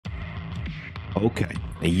Okay,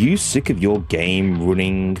 are you sick of your game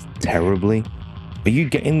running terribly? Are you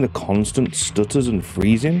getting the constant stutters and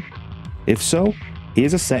freezing? If so,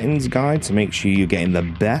 here's a settings guide to make sure you're getting the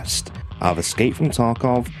best out of Escape from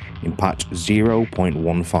Tarkov in patch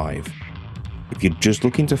 0.15. If you're just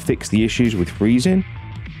looking to fix the issues with freezing,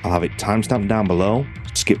 I'll have it timestamped down below.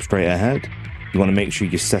 Skip straight ahead. You want to make sure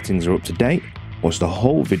your settings are up to date. Watch the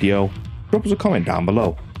whole video. Drop us a comment down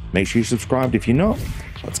below. Make sure you're subscribed if you're not.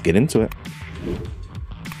 Let's get into it.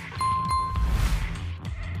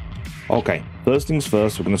 Okay, first things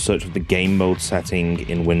first, we're going to search for the game mode setting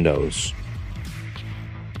in Windows.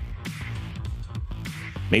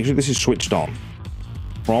 Make sure this is switched on.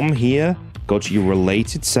 From here, go to your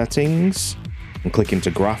related settings and click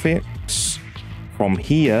into graphics. From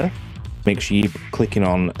here, make sure you're clicking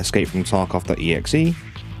on escape from Tarkov.exe,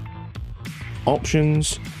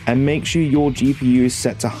 options, and make sure your GPU is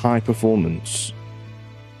set to high performance.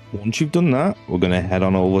 Once you've done that, we're going to head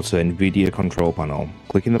on over to Nvidia control panel.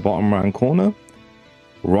 Click in the bottom right hand corner,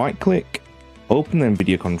 right click, open the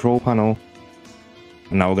Nvidia control panel,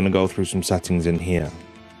 and now we're going to go through some settings in here.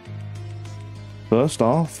 First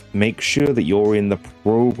off, make sure that you're in the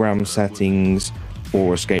program settings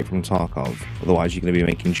for Escape from Tarkov, otherwise you're going to be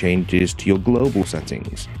making changes to your global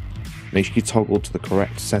settings. Make sure you toggle to the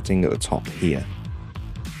correct setting at the top here.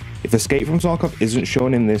 If Escape from Tarkov isn't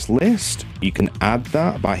shown in this list, you can add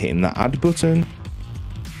that by hitting the add button.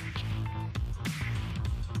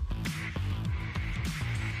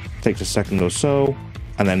 Takes a second or so,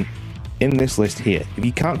 and then in this list here. If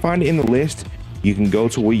you can't find it in the list, you can go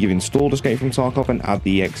to where you've installed Escape from Tarkov and add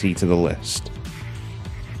the exe to the list.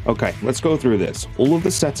 Okay, let's go through this. All of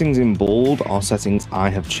the settings in bold are settings I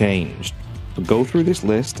have changed. So go through this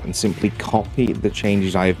list and simply copy the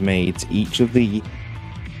changes I have made to each of the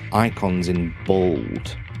icons in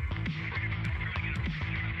bold.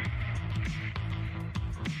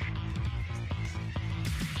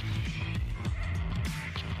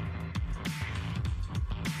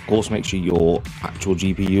 Of course, make sure your actual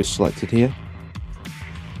GPU is selected here.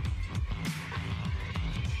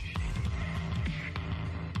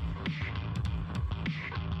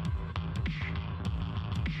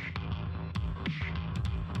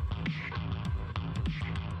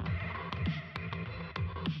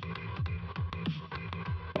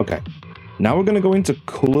 Okay, now we're going to go into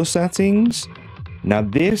color settings. Now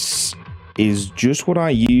this is just what I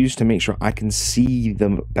use to make sure I can see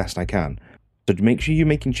them best I can. So to make sure you're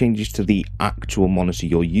making changes to the actual monitor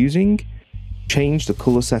you're using, change the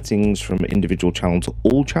color settings from individual channel to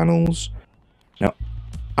all channels. Now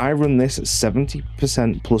I run this at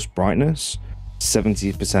 70% plus brightness,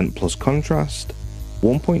 70% plus contrast,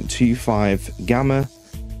 1.25 gamma,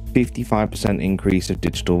 55% increase of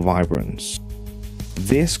digital vibrance.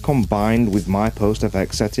 This combined with my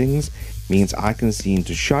post-FX settings means I can see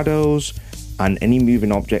into shadows and any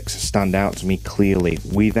moving objects stand out to me clearly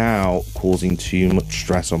without causing too much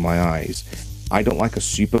stress on my eyes. I don't like a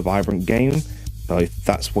super vibrant game, so if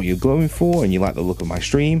that's what you're going for and you like the look of my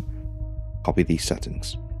stream, copy these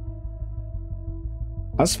settings.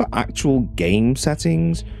 As for actual game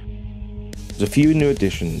settings, there's a few new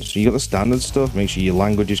additions. So you got the standard stuff, make sure your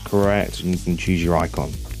language is correct and you can choose your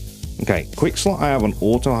icon. Okay, quick slot I have on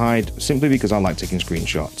auto hide simply because I like taking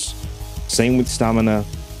screenshots. Same with stamina,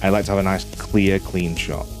 I like to have a nice clear clean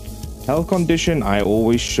shot. Health condition I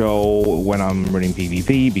always show when I'm running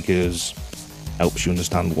PvP because it helps you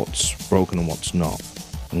understand what's broken and what's not.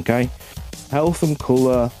 Okay, health and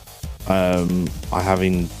color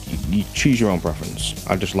you choose your own preference.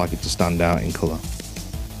 I just like it to stand out in color.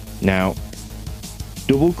 Now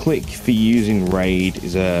double click for using raid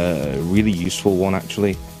is a really useful one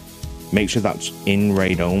actually. Make sure that's in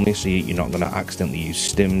raid only so you're not going to accidentally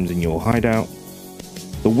use stims in your hideout.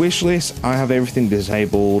 The wish list, I have everything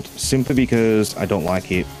disabled simply because I don't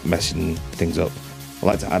like it messing things up. I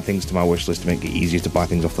like to add things to my wish list to make it easier to buy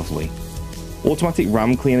things off the flea. Automatic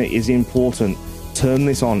RAM cleaner is important. Turn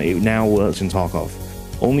this on, it now works in Tarkov.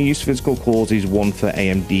 Only use physical cores is one for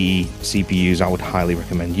AMD CPUs I would highly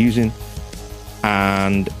recommend using.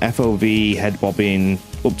 And FOV, head bobbing,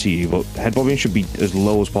 up to you, but head bobbing should be as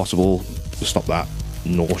low as possible to stop that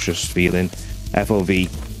nauseous feeling.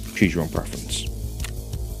 FOV, choose your own preference.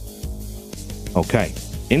 Okay,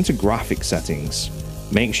 into graphic settings.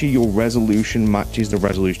 Make sure your resolution matches the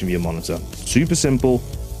resolution of your monitor. Super simple,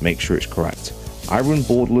 make sure it's correct. I run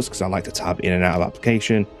borderless because I like to tab in and out of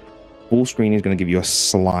application. Full screen is going to give you a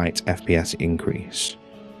slight FPS increase.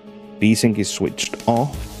 VSync is switched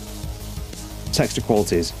off. Texture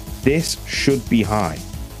qualities, this should be high.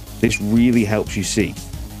 This really helps you see.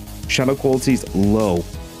 Shadow quality is low.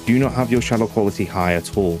 Do not have your shadow quality high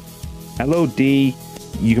at all. LOD,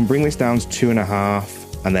 you can bring this down to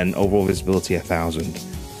 2.5, and then overall visibility 1000.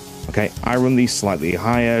 Okay, I run these slightly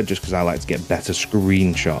higher just because I like to get better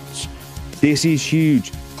screenshots. This is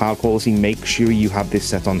huge. Cloud quality, make sure you have this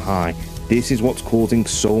set on high. This is what's causing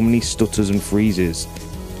so many stutters and freezes.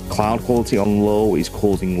 Cloud quality on low is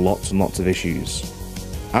causing lots and lots of issues.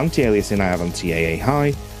 Anti-aliasing, I have on TAA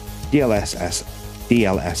high. DLSS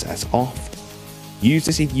off. Use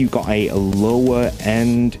this if you've got a lower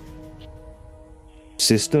end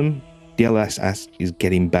system. DLSS is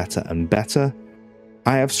getting better and better.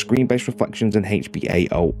 I have screen-based reflections and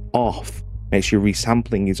HBAO off. Make sure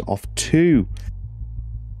resampling is off too.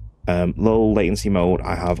 Low latency mode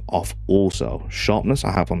I have off also. Sharpness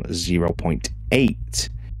I have on 0.8.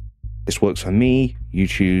 This works for me. You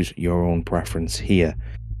choose your own preference here.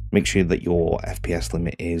 Make sure that your FPS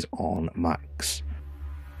limit is on max.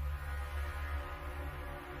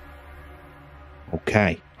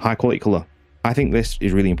 Okay, high quality color. I think this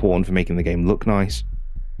is really important for making the game look nice.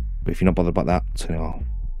 But if you're not bothered about that, turn it off.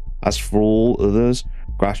 As for all others,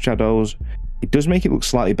 grass shadows, it does make it look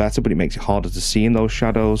slightly better, but it makes it harder to see in those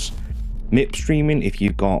shadows. MIP streaming, if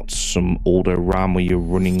you've got some older RAM where you're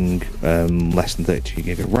running less than 32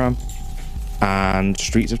 gig of RAM. And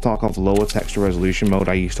Streets of Tarkov lower texture resolution mode,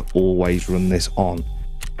 I used to always run this on.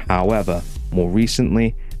 However, more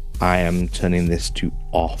recently, I am turning this to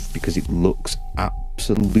off because it looks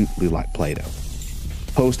absolutely like Play-Doh.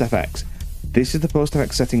 Post FX. This is the post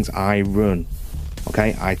FX settings I run.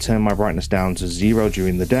 Okay, I turn my brightness down to 0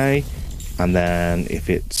 during the day, and then if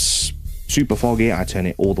it's super foggy, I turn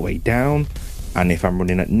it all the way down, and if I'm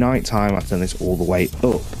running at night time, I turn this all the way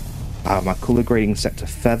up. I have my color grading set to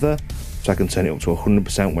feather, so I can turn it up to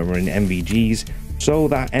 100% when running NVGs, so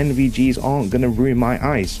that NVGs aren't going to ruin my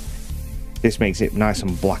eyes. This makes it nice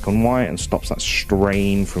and black and white and stops that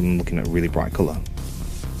strain from looking at really bright color.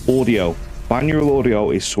 Audio. Binaural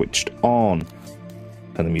audio is switched on.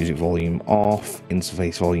 Turn the music volume off,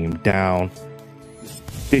 interface volume down.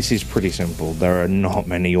 This is pretty simple. There are not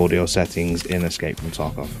many audio settings in Escape from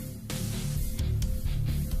Tarkov.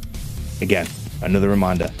 Again, another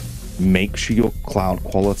reminder, make sure your cloud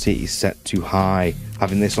quality is set to high.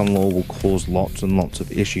 Having this on low will cause lots and lots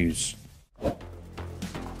of issues.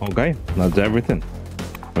 Okay, that's everything.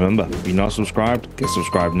 Remember, if you're not subscribed, get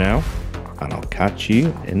subscribed now, and I'll catch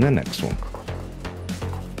you in the next one.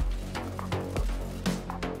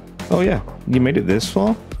 Oh yeah, you made it this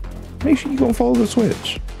far? Make sure you go and follow the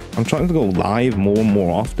Twitch. I'm trying to go live more and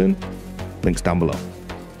more often. Links down below.